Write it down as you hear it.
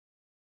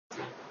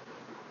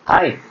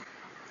Hi,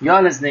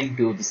 you're listening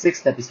to the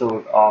sixth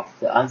episode of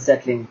The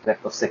Unsettling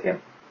Trek of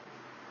Sikkim.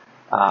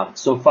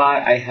 So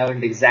far, I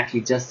haven't exactly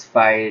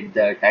justified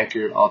the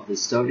title of the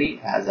story,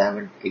 as I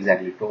haven't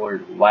exactly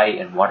told why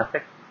and what of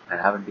it, and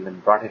I haven't even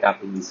brought it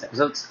up in these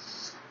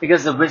episodes,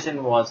 because the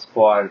vision was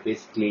for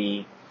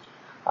basically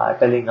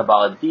telling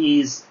about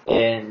these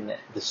in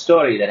the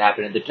story that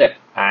happened in the trip,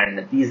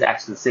 and these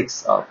actual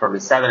six or probably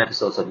seven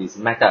episodes of these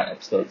meta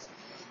episodes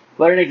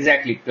weren't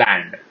exactly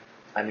planned.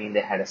 I mean,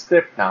 they had a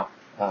script now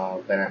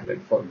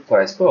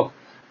before I spoke,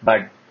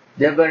 but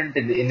they weren't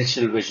in the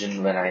initial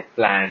vision when I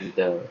planned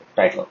the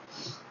title.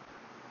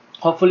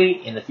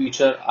 Hopefully, in the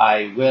future,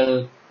 I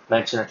will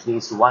mention at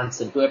least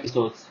once in two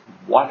episodes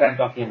what I'm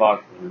talking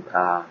about. We'll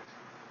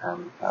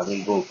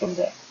go from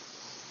there.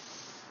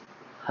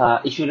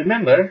 If you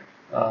remember,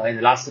 in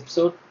the last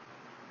episode,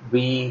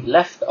 we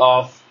left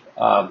off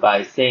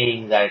by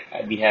saying that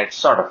we had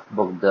sort of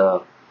booked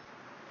the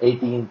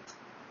 18th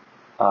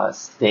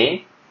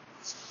stay.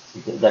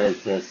 That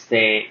is the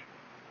stay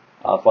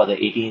for the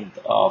 18th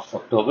of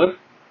October.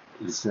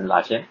 This is in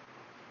Lachen,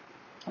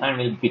 and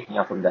we'll be picking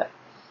up from there.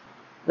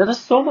 There was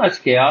so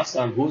much chaos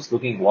on who's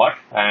booking what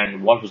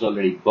and what was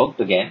already booked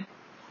again.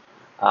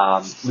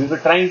 We were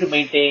trying to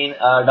maintain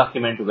a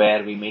document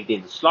where we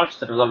maintain the slots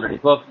that was already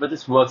booked, but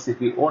this works if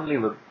we only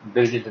were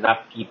diligent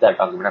enough to keep that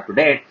document up to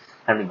date,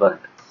 and we weren't.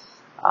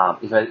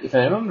 If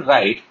I remember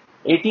right,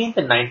 18th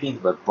and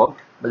 19th were booked,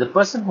 but the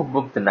person who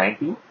booked the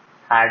 19th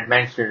had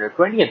mentioned the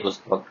 20th was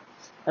booked,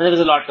 and there was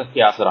a lot of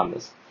chaos around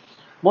this.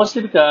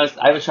 Mostly because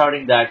I was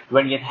shouting that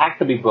 20th had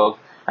to be booked,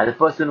 and the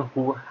person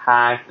who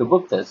had to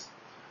book this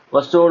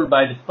was told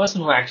by the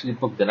person who actually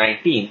booked the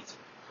 19th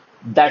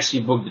that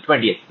she booked the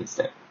 20th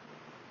instead.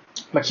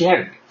 But she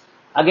hadn't.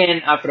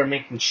 Again, after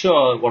making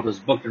sure what was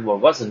booked and what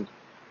wasn't,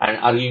 and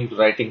arguing to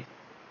writing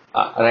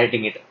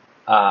it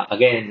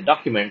again in the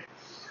document,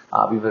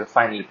 we were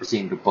finally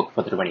proceeding to book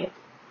for the 20th.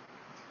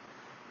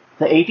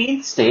 The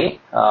 18th stay,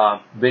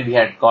 where we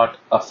had got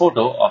a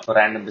photo of a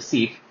random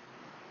receipt,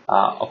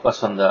 of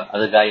course from the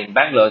other guy in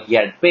Bangalore, he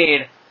had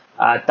paid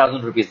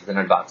 1,000 rupees in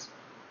advance.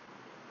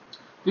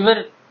 We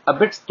were a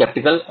bit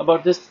skeptical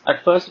about this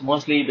at first,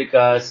 mostly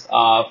because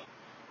of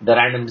the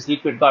random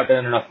receipt we'd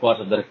gotten, and of course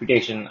of the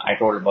reputation I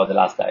told about the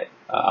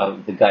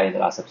guy in the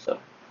last episode.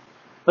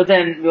 But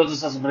then we also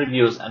saw some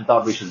reviews and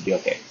thought we should be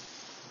okay.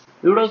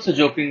 We would also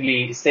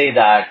jokingly say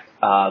that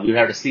we would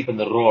have to sleep on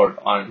the road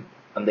on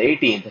the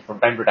 18th from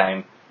time to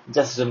time,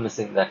 just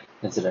reminiscing that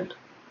incident.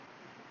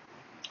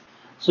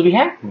 So we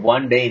had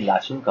one day in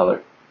Lachen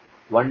covered,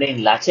 one day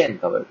in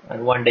Lachen covered,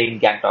 and one day in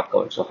Gangtok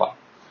covered so far.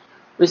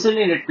 We still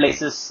needed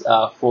places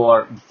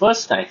for the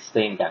first night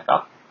stay in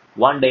Gangtok,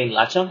 one day in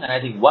Lachon, and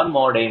I think one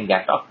more day in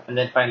Gangtok, and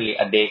then finally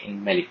a day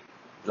in Meli,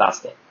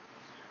 last day.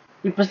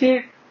 We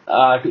proceeded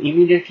to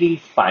immediately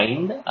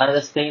find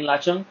another stay in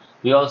Lachon.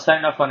 We all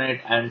signed off on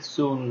it, and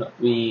soon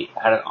we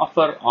had an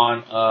offer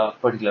on a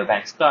particular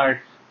bank's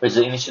card, which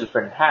the initial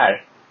friend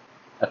had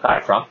a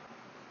card from,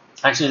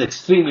 and she was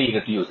extremely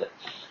eager to use it.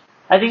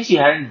 I think she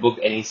hadn't booked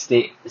any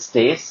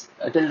stays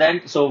till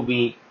then, so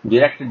we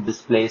directed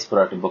this place for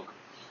her to book.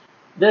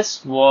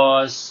 This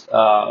was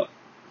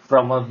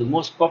from one of the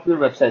most popular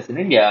websites in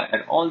India,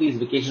 and all these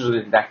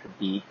vacation-related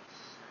activity,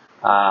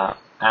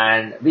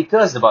 and we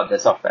cursed about their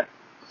software.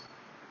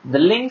 The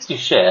links you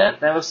share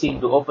never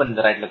seem to open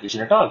the right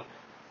location at all.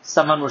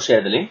 Someone would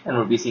share the link and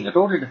would be seeing a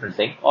totally different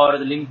thing, or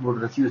the link would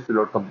refuse to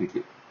load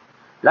completely.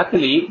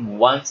 Luckily,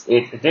 once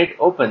it did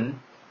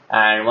open,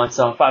 and once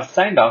some of us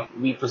signed off,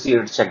 we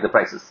proceeded to check the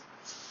prices.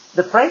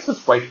 The price was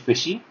quite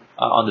fishy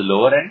on the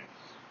lower end.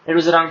 It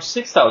was around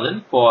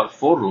 6,000 for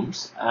 4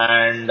 rooms,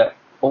 and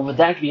over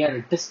that we had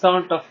a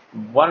discount of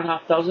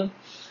 1,500.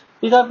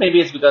 We thought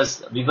maybe it's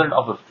because we weren't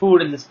offered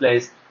food in this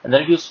place, and the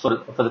reviews for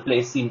the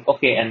place seemed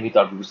okay, and we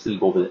thought we would still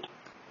go with it.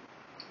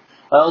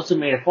 I also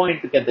made a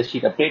point to get the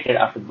sheet updated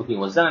after the booking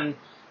was done,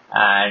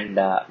 and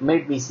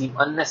made me seem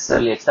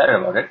unnecessarily excited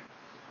about it.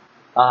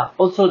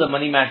 Also, the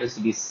money matters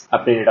to be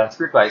updated on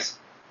Splitwise,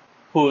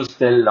 who is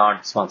still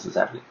not sponsored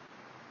sadly.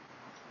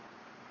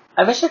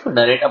 I wish I could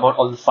narrate about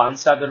all the fun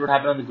stuff that would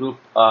happen on the group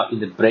in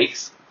the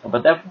breaks,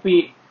 but that would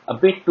be a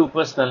bit too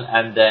personal,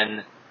 and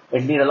then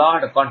it'd need a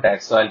lot of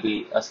context, so I'll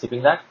be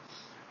skipping that.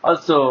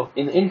 Also,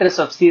 in the interest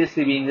of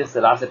seriously being this the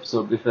last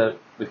episode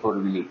before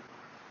we leave,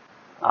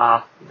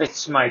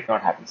 which might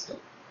not happen still.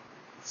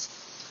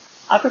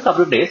 After a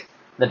couple of days,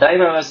 the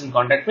driver I was in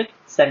contact with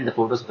sent the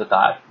photos of the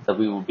car that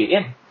we would be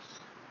in.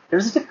 It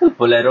was a typical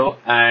Bolero,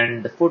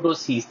 and the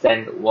photos he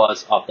sent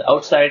was of the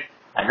outside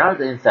and not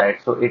the inside,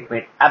 so it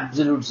made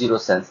absolute zero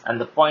sense.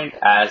 And the point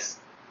as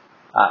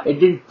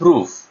it didn't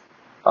prove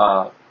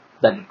that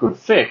it could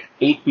fit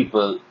 8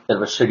 people that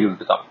were scheduled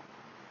to come.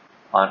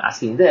 On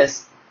asking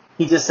this,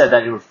 he just said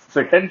that it would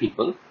fit 10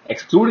 people,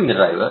 excluding the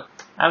driver,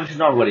 and we should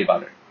not worry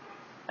about it.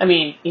 I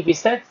mean, if he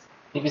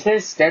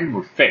says 10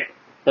 would fit,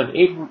 then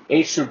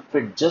 8 should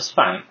fit just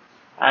fine,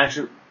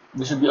 and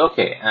we should be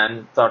okay.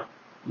 And thought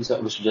we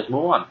should just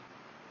move on.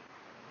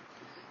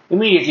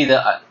 Immediately,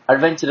 the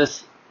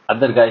adventurous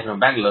other guy from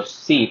Bangalore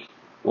seat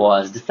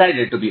was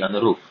decided to be on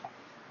the roof.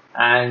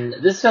 And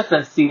this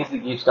reference seriously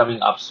keeps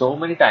coming up so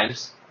many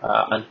times,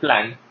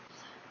 unplanned,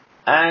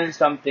 and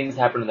some things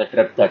happened on the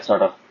trip that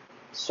sort of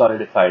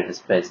solidified his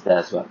place there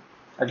as well,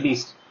 at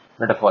least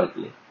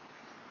metaphorically.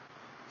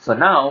 So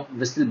now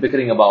we're still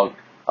bickering about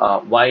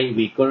why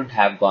we couldn't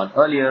have gone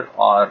earlier,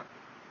 or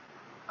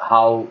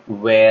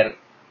where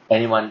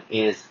anyone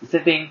is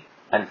sitting,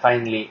 and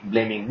finally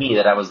blaming me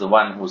that I was the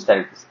one who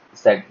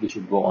said we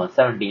should go on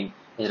 17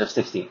 instead of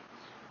 16.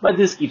 But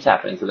this keeps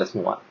happening, so let's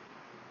move on.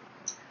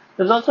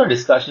 There's also a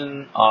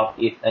discussion of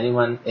if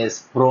anyone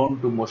is prone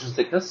to motion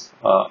sickness,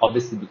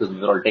 obviously because we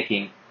were all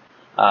taking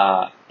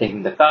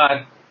the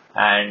car,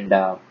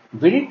 and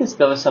we did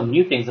discover some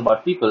new things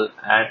about people,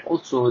 and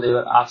also they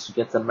were asked to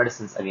get some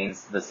medicines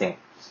against the same.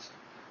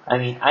 I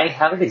mean, I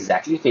haven't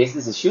exactly faced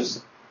these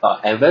issues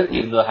ever,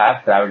 even though I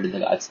have traveled in the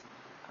Ghats,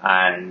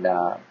 and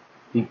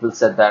people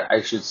said that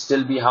I should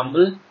still be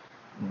humble,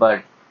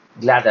 but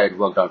glad that it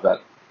worked out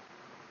well.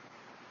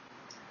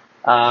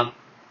 Um,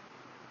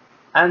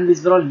 and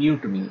these were all new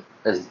to me,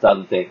 is the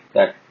other thing,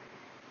 that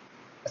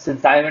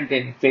since I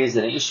haven't faced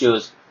any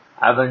issues,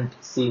 I haven't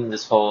seen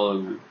this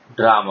whole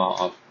drama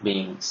of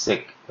being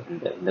sick in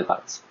the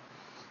Ghats.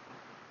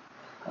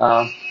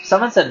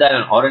 Someone said that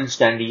an orange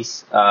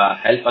candies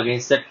help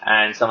against it,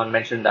 and someone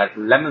mentioned that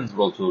lemons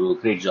will also do a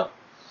great job.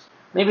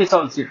 Maybe it's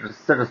all citrus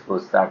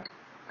fruits that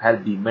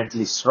help be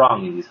mentally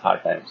strong in these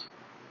hard times.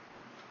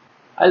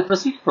 I'll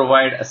proceed to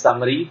provide a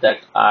summary that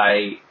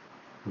I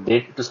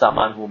did to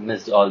someone who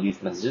missed all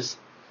these messages.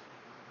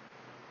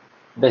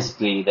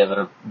 Basically, there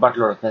were a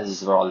buttload of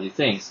messages for all these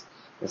things.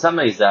 The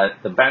summary is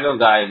that the Bangalore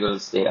guy will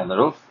stay on the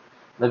roof.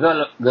 The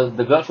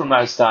girl from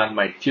Rajasthan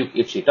might puke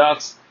if she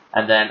talks,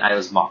 and then I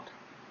was mocked.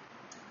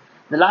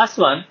 The last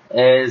one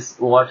is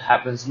what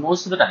happens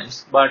most of the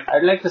times, but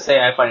I'd like to say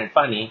I find it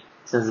funny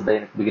since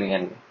the beginning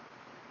anyway.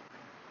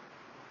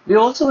 We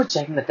also were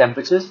checking the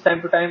temperatures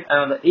time to time, and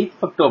on the 8th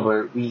of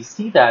October, we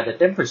see that the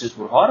temperatures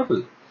were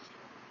horrible.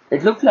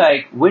 It looked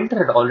like winter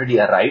had already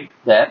arrived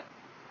there,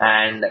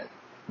 and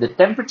the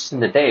temperatures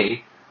in the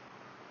day,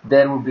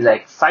 there would be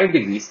like 5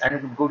 degrees, and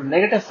it would go to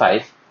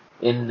 -5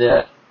 in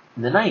the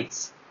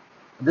nights.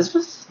 This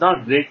was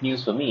not great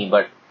news for me,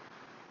 but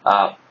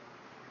uh,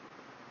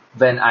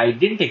 when I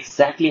didn't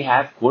exactly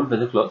have cold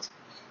weather clothes,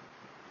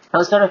 I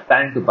was sort of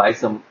planning to buy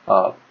some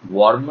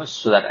warmers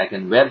so that I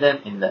can wear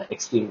them in the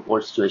extreme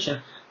cold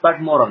situation,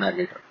 but more on that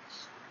later.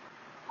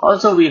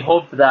 Also, we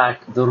hoped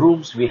that the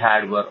rooms we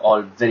had were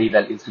all very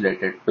well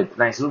insulated with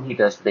nice room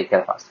heaters to take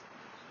care of us.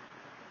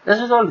 This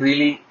was all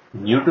really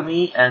new to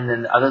me, and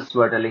then others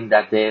were telling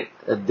that they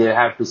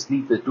have to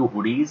sleep with 2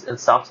 hoodies and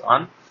socks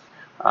on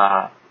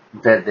uh,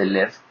 where they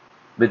live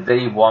with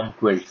very warm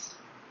quilts.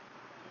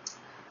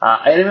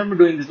 I remember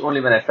doing this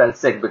only when I felt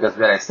sick because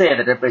where I stay,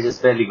 the temperatures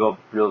barely go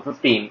below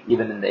 15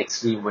 even in the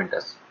extreme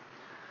winters.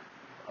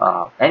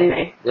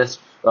 Anyway, this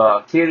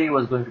clearly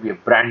was going to be a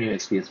brand new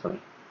experience for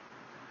me.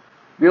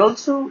 We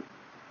also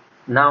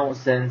now,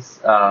 since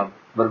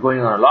we're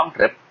going on a long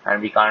trip and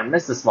we can't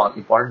miss the small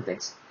important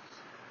things,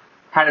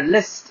 had a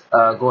list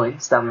going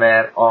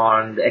somewhere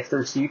on the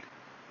Excel sheet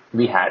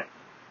we had,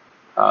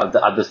 the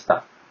other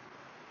stuff.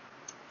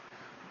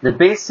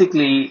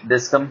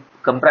 This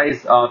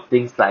comprised of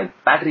things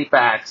like battery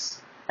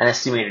packs, an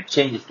estimated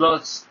change of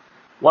clothes,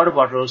 water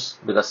bottles,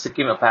 because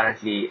Sikkim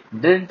apparently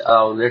didn't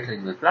allow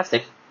littering with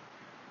plastic.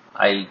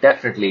 I'll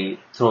definitely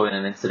throw in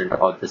an incident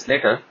about this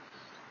later,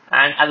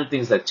 and other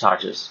things like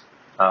chargers.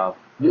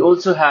 We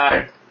also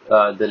had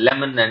the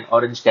lemon and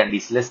orange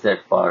candies listed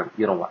for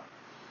you know what.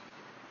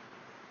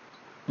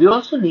 We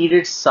also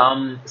needed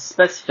some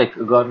specific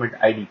government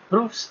ID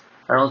proofs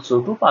and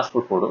also 2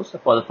 passport photos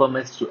for the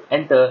permits to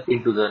enter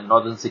into the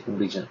northern Sikkim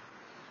region.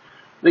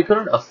 We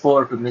couldn't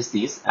afford to miss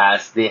these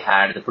as they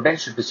had the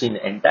potential to change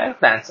the entire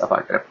plans of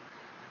our trip,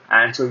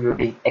 and so we were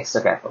being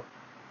extra careful.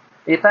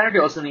 We apparently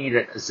also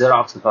needed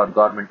Xerox of our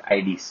government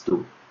IDs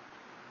too.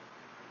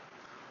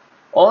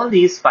 All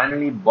these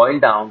finally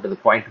boiled down to the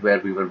point where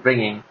we were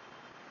bringing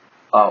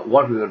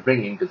what we were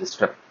bringing to this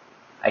trip.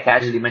 I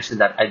casually mentioned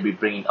that I'd be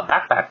bringing a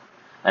backpack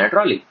and a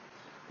trolley.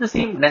 This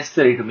seemed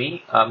necessary to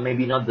me,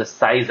 maybe not the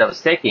size I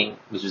was taking,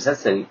 which was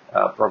necessary,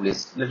 probably a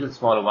little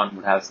smaller one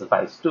would have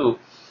sufficed too,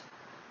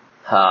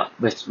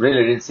 which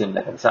really didn't seem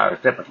like a desirable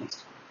trip at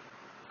least.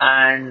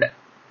 And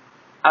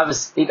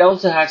it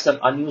also had some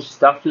unused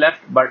stuff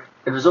left, but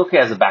it was okay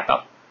as a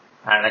backup.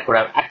 And I could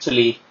have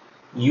actually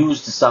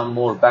used some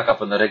more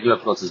backup on the regular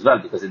clothes as well,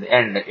 because in the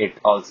end, it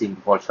all seemed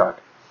to fall short.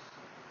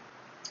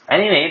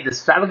 Anyway,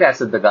 this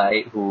flabbergasted the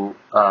guy who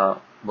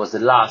was the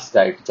last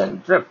guy to join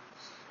the trip.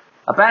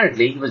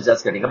 Apparently, he was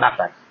just getting a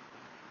backpack.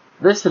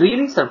 This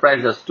really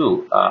surprised us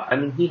too. I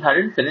mean, he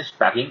hadn't finished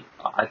packing.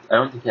 I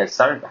don't think he had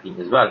started packing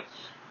as well.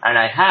 And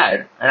I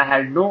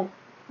had no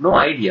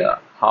idea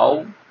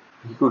how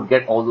he could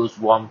get all those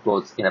warm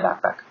clothes in a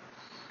backpack.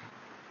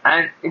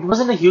 And it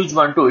wasn't a huge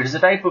one too. It is the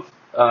type of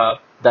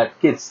that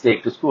kids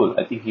take to school.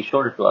 I think he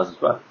showed it to us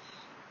as well.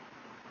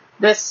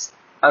 This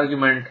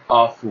argument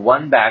of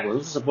one bag was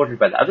also supported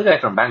by the other guy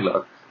from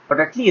Bangalore, but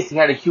at least he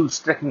had a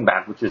huge trekking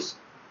bag, which was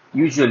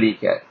usually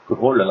could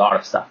hold a lot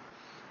of stuff.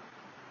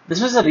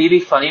 This was a really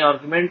funny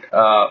argument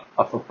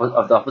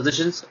of the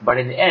oppositions, but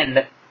in the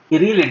end, he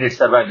really did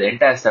survive the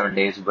entire 7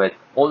 days with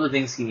all the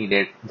things he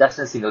needed just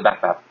in a single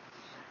backpack,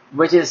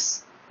 which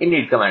is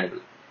indeed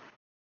commendable.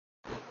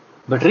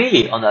 But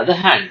really, on the other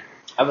hand,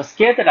 I was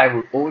scared that I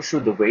would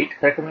overshoot the weight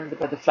recommended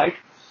by the flight.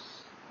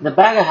 The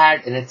bag I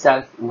had in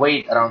itself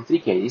weighed around 3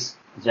 kgs,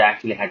 which I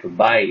actually had to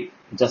buy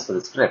just for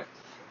this trip.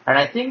 And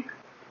I think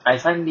I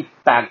finally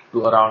packed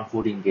to around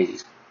 14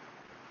 kgs.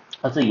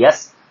 Also,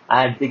 yes,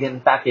 I had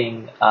begun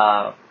packing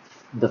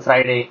the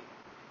Friday,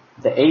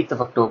 the 8th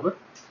of October,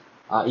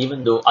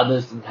 even though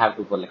others didn't have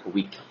to for like a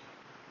week.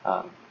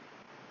 Um,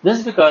 this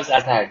is because,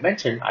 as I had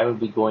mentioned, I would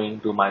be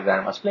going to my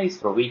grandma's place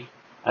for a week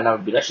and I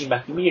would be rushing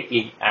back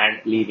immediately and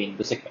leaving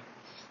to Sikkim.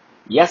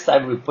 Yes, I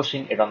would be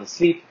pushing it on the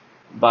sleep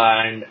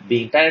and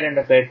being tired end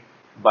of it,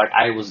 but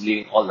I was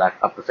leaving all that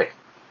up to fate.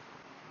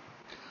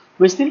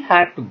 We still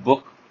had to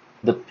book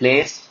the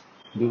place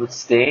we would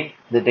stay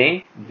the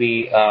day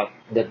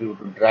that we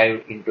would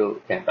drive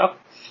into Gangtok.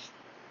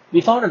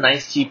 We found a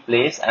nice cheap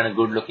place and a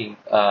good looking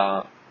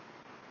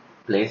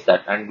place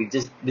and we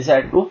just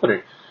decided to go for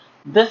it.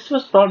 This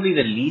was probably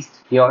the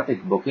least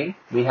chaotic booking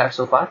we had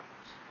so far.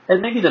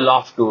 And maybe the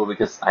loft tour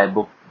because I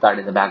booked that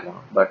in the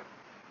background, but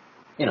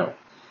you know.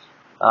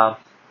 Uh,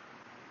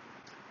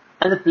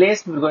 and the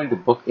place we were going to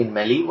book in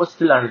Melli was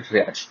still under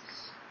triage.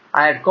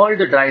 I had called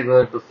the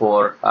driver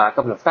before a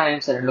couple of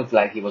times and it looked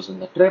like he was on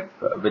the trip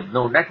with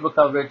no network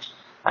coverage.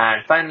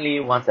 And finally,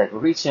 once I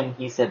could reach him,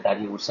 he said that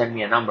he would send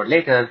me a number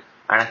later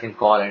and I can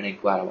call and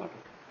inquire about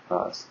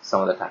it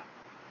some other time.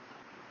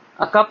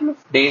 A couple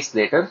of days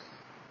later,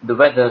 the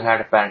weather had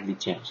apparently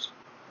changed.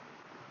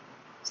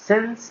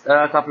 Since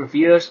a couple of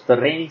years, the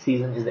rainy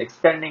season is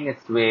extending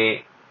its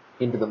way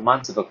into the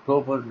months of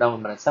October,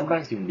 November, and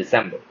sometimes even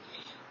December.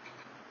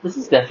 This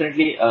is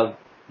definitely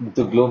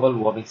the global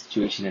warming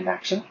situation in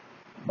action,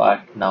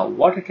 but now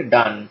what it had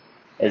done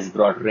is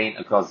brought rain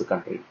across the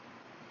country,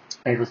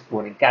 and it was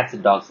pouring cats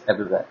and dogs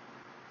everywhere.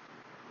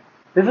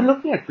 We were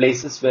looking at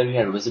places where we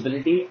had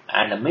visibility,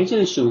 and a major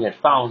issue we had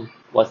found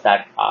was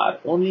that our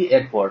only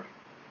airport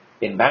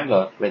in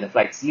Bangalore, where the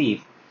flights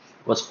leave,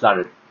 was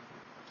flooded.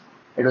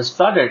 It was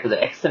flooded to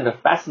the extent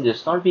of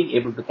passengers not being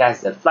able to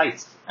catch their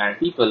flights and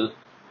people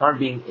not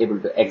being able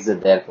to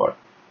exit the airport.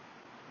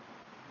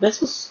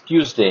 This was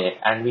Tuesday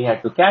and we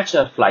had to catch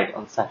our flight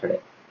on Saturday.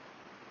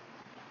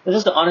 This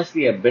was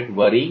honestly a bit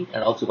worrying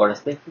and also got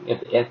us thinking if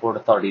the airport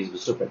authorities were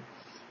stupid.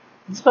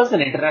 This was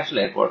an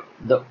international airport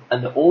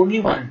and the only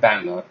one in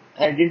Bangalore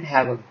and it didn't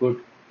have a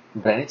good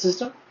drainage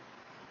system.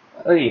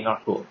 Really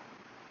not cool.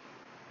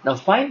 Now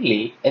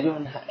finally,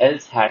 everyone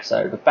else had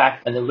started to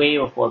pack and the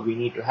wave of what we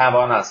need to have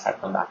on us had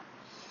come back.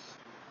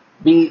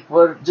 We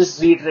were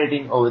just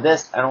reiterating over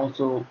this and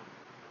also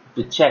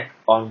to check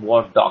on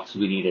what docs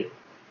we needed.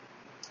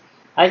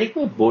 I think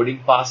my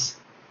boarding pass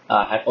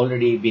had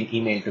already been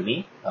emailed to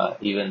me.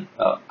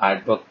 I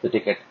had booked the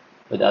ticket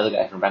with the other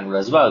guy from Bangalore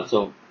as well,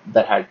 so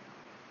that had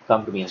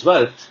come to me as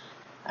well.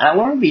 And I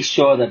wanted to be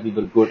sure that we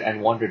were good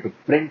and wanted to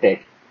print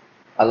it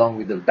along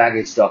with the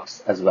baggage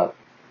docs as well.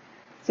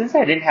 Since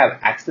I didn't have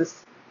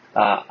access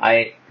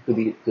to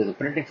the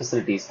printing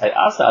facilities, I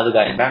asked the other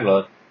guy in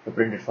Bangalore to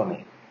print it for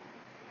me.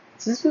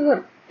 Since we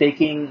were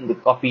taking the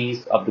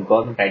copies of the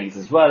government IDs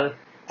as well,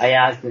 I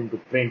asked them to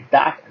print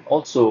that and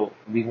also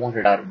we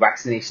wanted our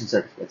vaccination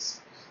certificates.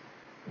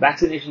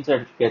 Vaccination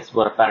certificates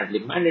were apparently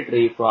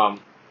mandatory from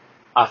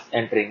us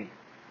entering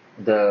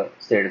the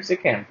state of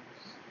Sikkim,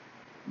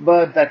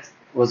 but that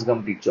was a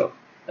complete joke,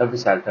 of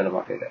which I'll tell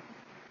about later.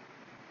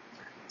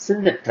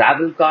 Since the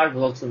travel card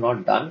was also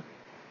not done,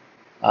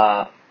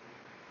 uh,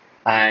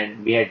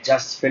 and we had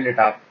just filled it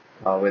up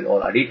with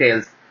all our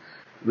details,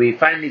 we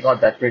finally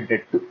got that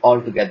printed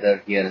all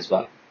together here as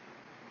well.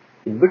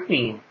 In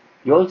between,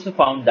 we also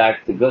found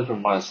that the girl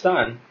from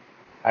Rajasthan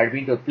had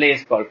been to a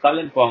place called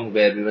Kalimpong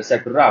where we were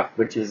set to raft,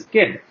 which was a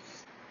kid,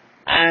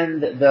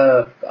 and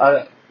the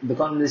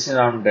conversation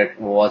around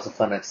it was a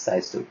fun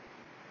exercise too.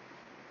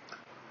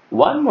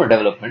 One more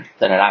development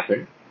that had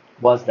happened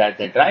was that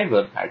the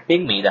driver had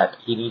pinged me that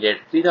he needed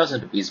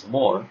 3,000 rupees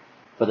more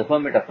for the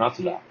permit of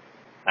Nathula,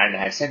 and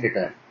I had sent it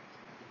to him.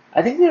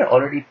 I think we had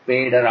already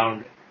paid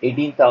around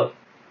 18,000,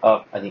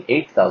 I think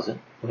 8,000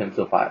 to him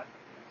so far.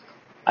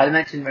 I'll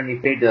mention when we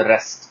paid the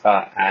rest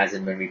as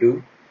and when we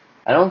do.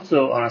 And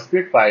also on our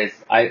split price,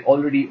 I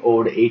already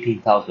owed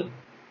 18,000.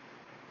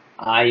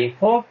 I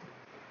hope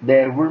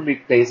there wouldn't be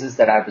places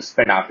that I have to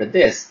spend after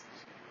this,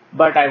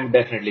 but I would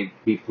definitely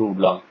be proved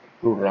wrong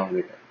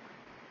later.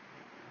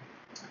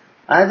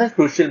 Another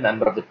crucial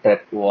member of the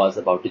trip was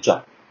about to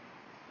join,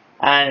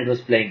 and it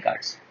was playing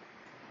cards.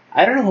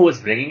 I don't know who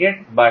was bringing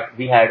it, but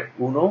we had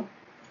Uno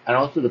and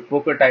also the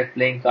poker type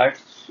playing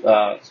cards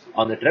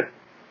on the trip,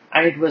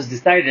 and it was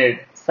decided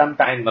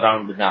sometime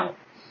around now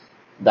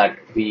that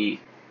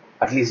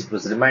at least it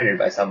was reminded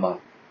by someone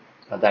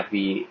that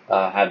we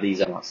have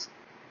these on us.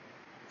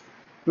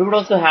 We would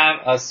also have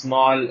a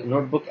small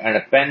notebook and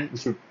a pen,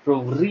 which would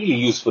prove really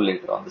useful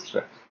later on this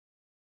trip.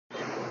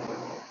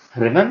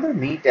 Remember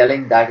me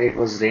telling that it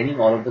was raining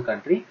all over the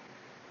country?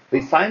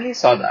 We finally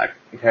saw that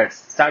it had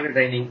started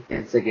raining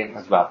in Sikkim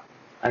as well,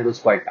 and it was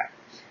quite bad.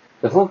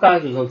 The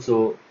forecast was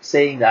also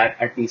saying that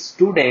at least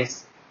 2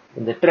 days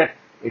in the trip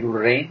it would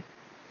rain.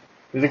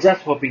 We were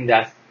just hoping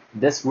that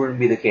this wouldn't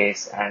be the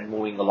case and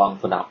moving along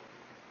for now.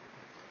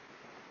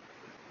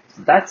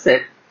 So that's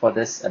it for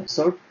this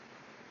episode.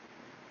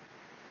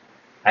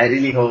 I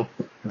really hope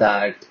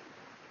that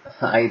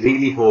I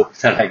really hope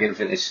that I can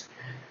finish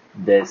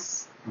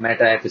this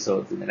meta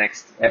episode in the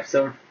next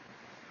episode.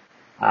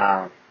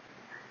 Uh,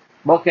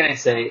 what can I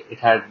say?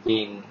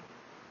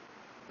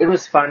 It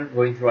was fun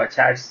going through our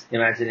chats,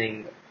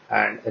 imagining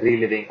and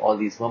reliving all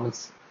these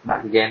moments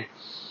back again.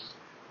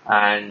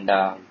 And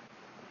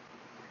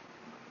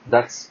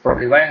that's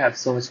probably why I have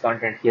so much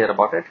content here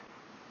about it.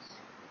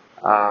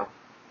 Uh,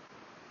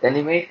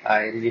 anyway,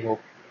 I really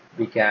hope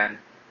we can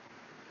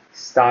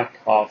start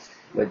off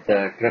with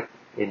the trip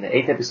in the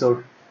eighth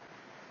episode.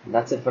 And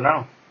that's it for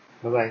now.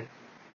 Bye bye.